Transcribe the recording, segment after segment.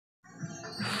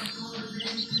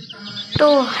तो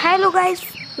hello guys,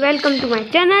 welcome to my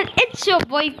channel. It's your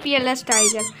boy PLS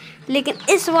tiger. लेकिन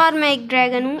इस बार मैं एक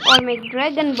ड्रैगन हूँ और मैं एक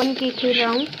ड्रैगन बन के खेल रहा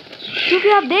हूँ, क्योंकि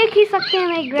आप देख ही सकते हैं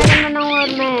मैं एक ड्रैगन बना हूँ। और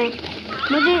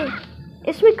मुझे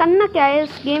इसमें करना क्या है, इस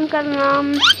गेम का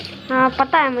नाम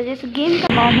पता है मुझे। इस गेम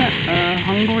का नाम है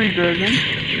हंग्री ड्रैगन।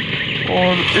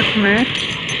 और इसमें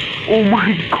ओ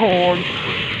माय गॉड,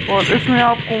 और इसमें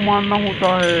आपको मारना होता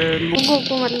है लोगों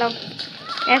को, मतलब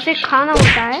ऐसे खाना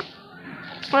होता है।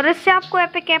 और इससे आपको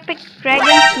एपिक एपिक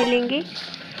ड्रैगन्स मिलेंगे,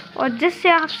 और जिससे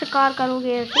आप शिकार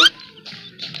करोगे।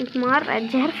 ऐसे मार रहा है,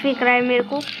 जहर फेंक रहा है मेरे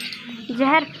को।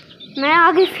 जहर मैं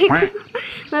आगे फेंक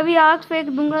मैं भी आग फेंक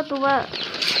दूंगा तो वह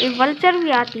वल्चर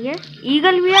भी आती है,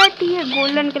 ईगल भी आती है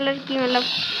गोल्डन कलर की, मतलब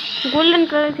गोल्डन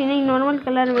कलर की नहीं, नॉर्मल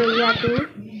कलर में भी आते हैं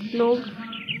लोग।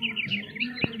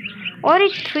 और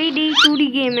एक 3D 2D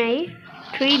गेम है ये।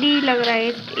 3D लग रहा है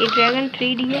ये ड्रैगन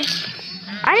 3D है।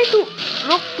 अरे तू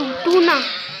रुक,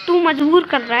 तू मजबूर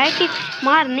कर रहा है कि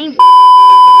मार। नहीं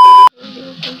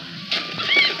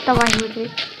तबाही हो जाए।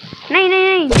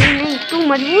 नहीं, तू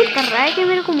मजबूर कर रहा है कि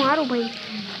मेरे को मारो।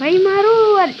 भाई मारो,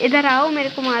 इधर आओ, मेरे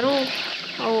को मारो।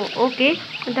 ओके,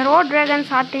 इधर और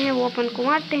ड्रैगन्स आते हैं, वो अपन को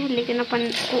मारते हैं, लेकिन अपन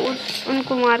को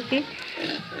उनको मार के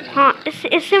हाँ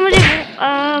इससे मुझे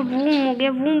बूम हो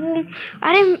गया, बूम।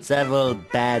 अरे Several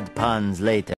bad puns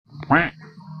later.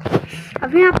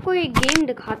 अभी आपको एक गेम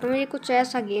दिखाता हूँ। ये कुछ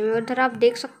ऐसा गेम है, उधर आप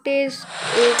देख सकते हैं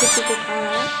किसी को खा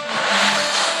रहा है।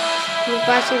 मेरे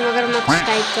पास ये मगरमच्छ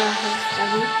टाइप का है।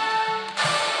 अभी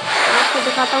आपको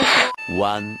दिखाता हूँ।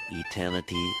 One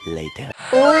eternity later.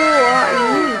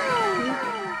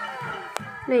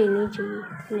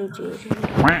 नहीं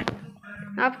चाहिए।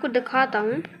 आपको दिखाता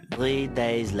हूँ। 3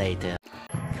 days later.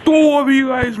 तो अभी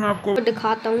गाइस मैं आपको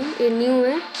दिखाता हूँ। ये न्यू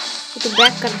है, तो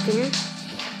बैक करते हैं।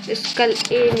 इसका ए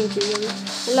नहीं चाहिए,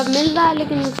 मतलब मिल रहा है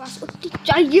लेकिन मेरे पास उतनी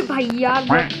चाहिए भाई यार।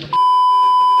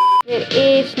 फिर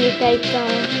ए स्नेक टाइप का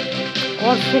है,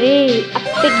 और फिर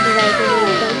एपिक ड्रैगन,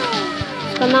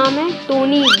 इसका नाम है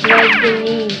टोनी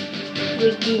ड्रैगनी।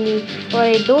 और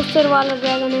ये 2 सिर वाला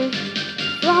ड्रैगन है।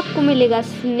 तो आपको मिलेगा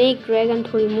स्नेक ड्रैगन,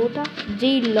 थोड़ी मोटा,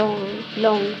 जी लॉन्ग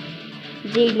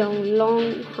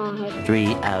हाँ है।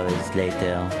 3 hours later.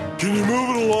 Can you move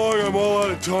it along? I'm all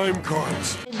out of time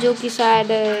cards. जो कि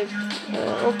शायद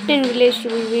often relates to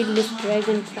reveal this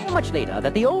dragon. So much later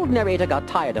that the old narrator got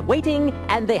tired of waiting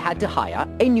and they had to hire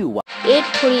a new one. एक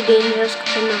थोड़ी dangerous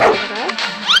खतरनाक लग रहा है।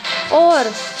 और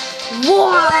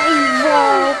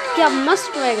वाह क्या मस्त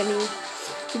ड्रैगन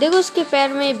है। देखो उसके पैर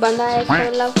में बंधा है,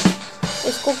 मतलब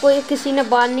इसको कोई किसी ने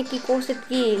बांधने की कोशिश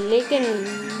की, लेकिन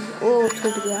वो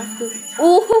छूट गया।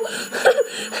 ओह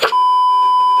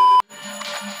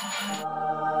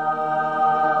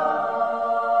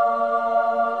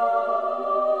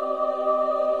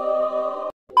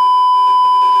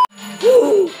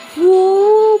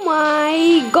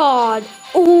माय गॉड,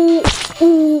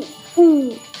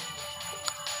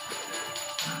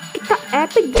 कितना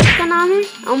एपिक। इसका नाम है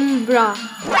उम्ब्रा।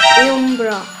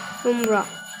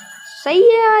 सही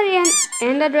है यार, ये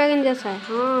एंडर ड्रैगन जैसा है।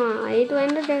 हाँ ये तो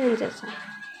एंडर ड्रैगन जैसा है।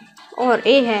 और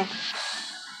ए है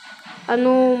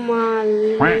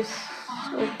अनोमालिस।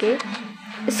 ओके,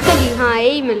 इसका भी हाँ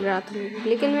यही मिल रहा था मुझे,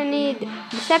 लेकिन मैंने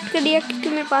एक्सेप्ट कर दिया क्योंकि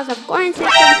मेरे पास अब कॉइंस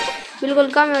बिल्कुल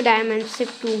कम है। डायमंड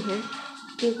सिर्फ 2 हैं,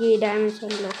 क्योंकि डायमंड से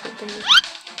अनलॉक होते हैं।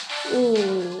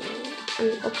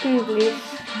 ओपन ब्लेस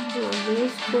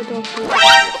को तो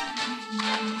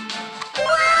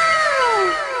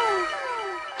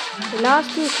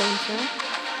लास्ट में कौन सा?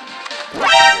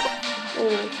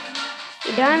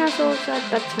 डायनासोर का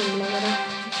अच्छा नहीं लग रहा।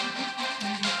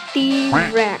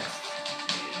 टी-रेक्स,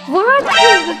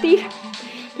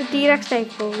 टी-रेक्स टाइप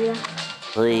हो गया।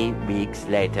 3 weeks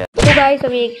later. तो गाइस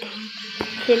अभी एक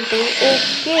खेलते हैं।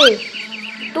 ओके,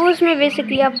 तो इसमें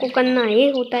बेसिकली आपको करना ये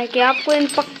होता है कि आपको इन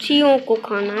पक्षियों को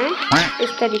खाना है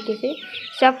इस तरीके से।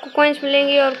 इससे आपको कॉइंस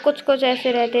मिलेंगे, और कुछ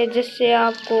ऐसे रहते हैं जिससे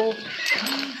आपको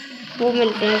वो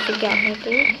मिलते हैं, इसे क्या कहते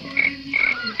हैं,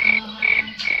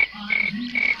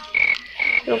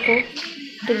 रुको,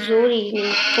 तिजोरी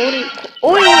नहीं, थोड़ी।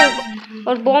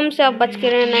 और बॉम्ब से आप बच के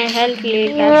रहना है, हेल्थ ले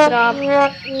कर आप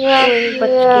बच के।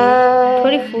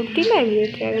 थोड़ी फुर्ती लगी है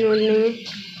ड्रैगन बनने में।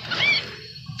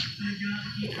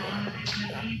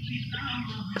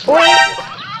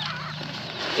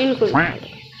 इनको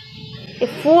ये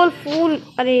फूल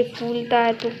अरे फूलता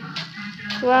है तो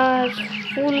बस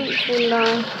फूलना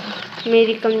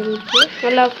मेरी कमजोरी है,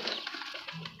 मतलब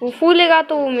वो फूलेगा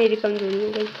तो वो मेरी कमजोरी हो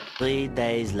गई। 3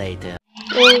 days later.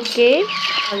 ओके,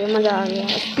 मजा आ गया।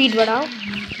 स्पीड बढ़ाओ।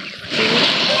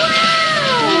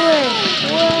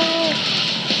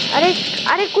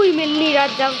 अरे कोई मिल नहीं रहा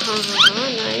जब। हाँ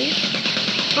नाइस।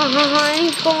 हाँ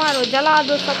इनको मारो, जला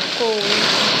दो सबको।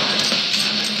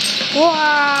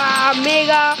 वाह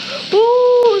मेगा,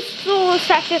 सो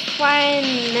सैटिस्फाइंग।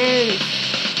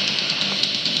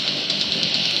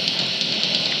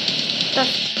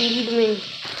 स्पीड में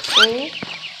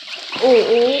ओ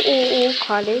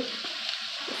खा ले,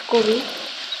 इसको भी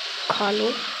खा लो।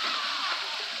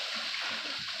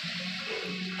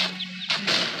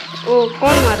 ओ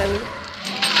कौन मारा मुझे?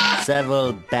 Several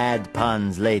bad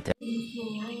puns later.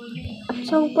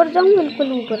 अच्छा ऊपर जाऊँ, बिल्कुल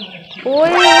ऊपर।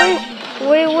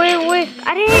 ओए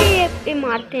अरे ये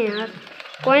मारते हैं यार।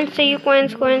 कॉइन्स चाहिए,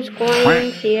 कॉइन्स 194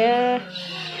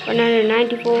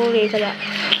 1000।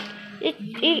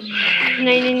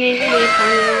 नहीं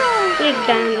खाऊंगा। एक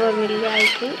डायमंड और मिल गया I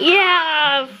think.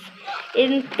 Yes,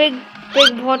 in pig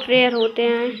बहुत रेयर होते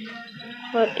हैं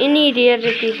और इन्हीं रेयर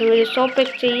रिपीट से मुझे 100 पिग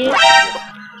चाहिए।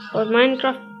 और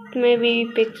माइनक्राफ्ट में भी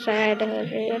पिग शायद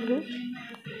रेयर हूँ।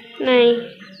 नहीं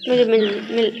मुझे मिल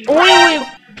ओए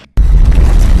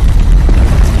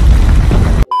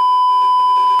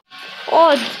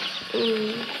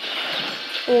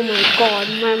ओ माय गॉड,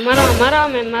 मैं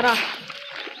मरा।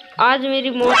 आज मेरी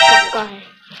मौत पक्का है।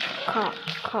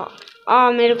 खा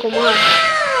मेरे को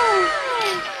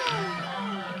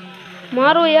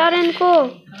मारो यार इनको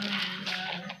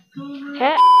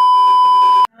है।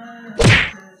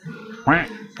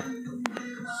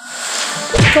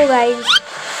 तो गाइस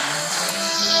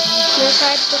मैं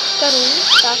शायद कुछ करूँ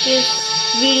ताकि इस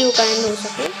वीडियो का एंड हो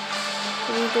सके।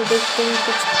 तो देखते हैं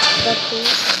कुछ करते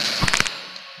हैं।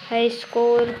 High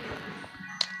score,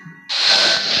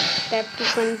 tap to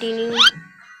continue.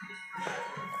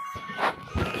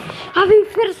 अभी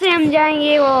फिर से हम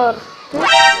जाएंगे और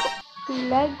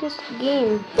लाइक दिस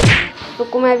गेम।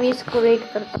 तो मैं भी इसको वेट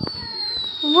करता हूँ।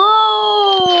 वो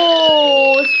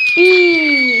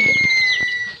स्पीड।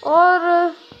 और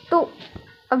तो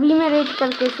अभी मैं रेट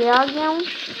करके से आ गया हूँ।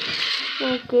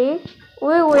 ओके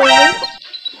ओए ओके,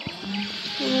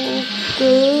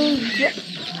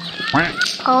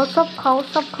 खाओ सब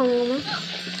खाऊंगा मैं।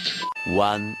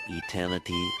 One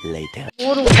eternity later.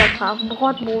 बोर होता था,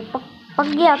 बहुत बोर पक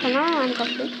गया था ना मैं कब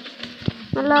से,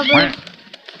 मतलब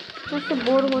मुझसे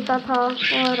बोर होता था।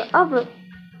 और अब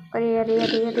अरे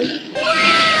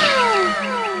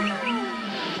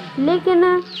लेकिन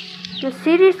मैं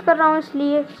सीरीज कर रहा हूँ,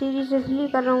 इसलिए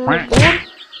कर रहा हूँ।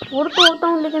 बोर तो होता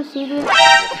हूँ लेकिन सीरीज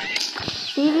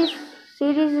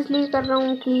इसलिए कर रहा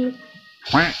हूँ कि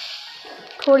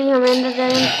थोड़ी हम एंडर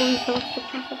ड्रैगन को भी समझ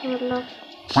सकें, मतलब।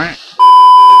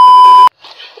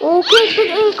 ओके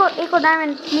एक और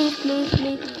डायमंड प्लीज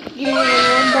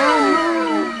डायमंड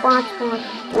 5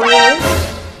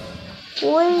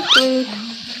 ओए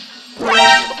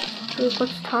ये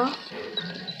कुछ था।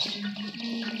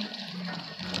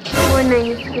 वो नहीं,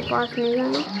 इसके पास नहीं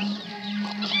जाना।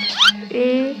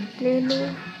 ले लो।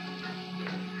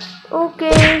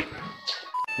 Okay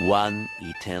One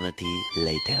eternity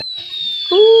later.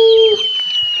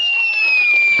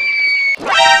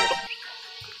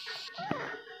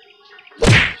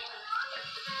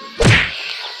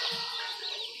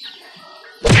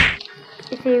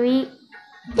 इसे भी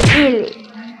ये ले।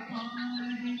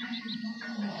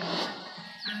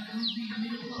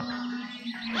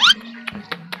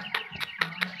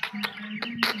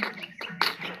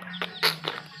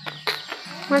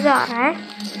 मजा आ रहा है।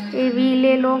 ये भी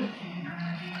ले लो,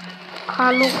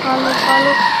 खा लो।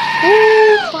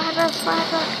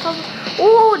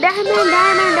 ओ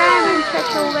डायमंड सच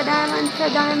होगा,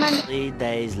 डायमंड। 3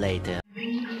 days later.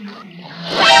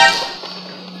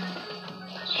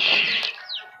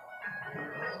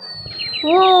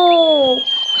 वो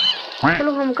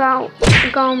चलो हम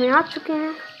गांव में आ चुके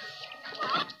हैं।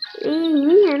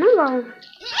 यही है ना गांव।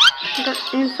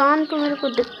 इंसान तो मेरे को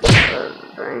दिख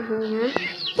रहे हैं।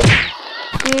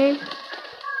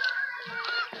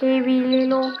 ये भी ले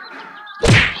लो,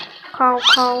 खाओ।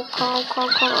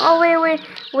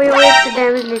 वे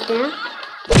डैमेज लेते हैं।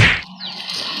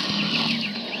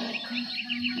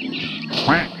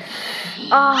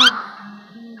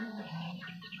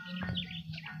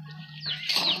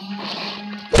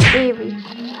 ये भी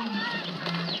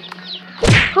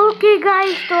ओके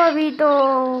गाइस। तो अभी तो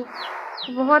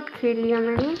बहुत खेल लिया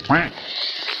मैंने।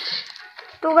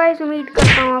 तो गाइस उम्मीद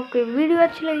करता हूँ आपको वीडियो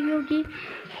अच्छी लगी होगी।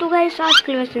 तो गाइस आज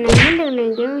के लिए बस नहीं,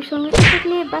 मिलेंगे गेम शो में, तब तक के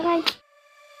लिए बाय बाय।